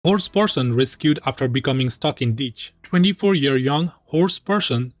Horse person rescued after becoming stuck in ditch. 24-year-young horse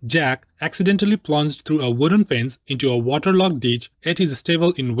person, Jack, accidentally plunged through a wooden fence into a waterlogged ditch at his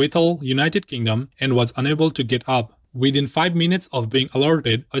stable in Withal, United Kingdom, and was unable to get up. Within 5 minutes of being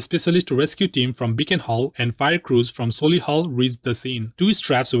alerted, a specialist rescue team from Beacon Hall and fire crews from Solihull reached the scene. 2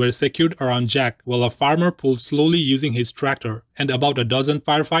 straps were secured around Jack while a farmer pulled slowly using his tractor, and about a dozen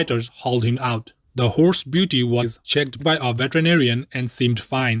firefighters hauled him out. The horse Beauty was checked by a veterinarian and seemed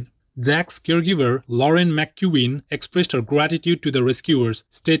fine. Jack's caregiver, Lauren McEwen, expressed her gratitude to the rescuers,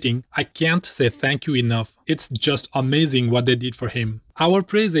 stating, "I can't say thank you enough. It's just amazing what they did for him. Our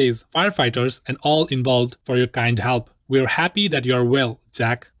praises, firefighters and all involved, for your kind help. We're happy that you're well,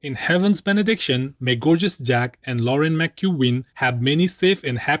 Jack. In heaven's benediction, may gorgeous Jack and Lauren McEwen have many safe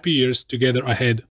and happy years together ahead."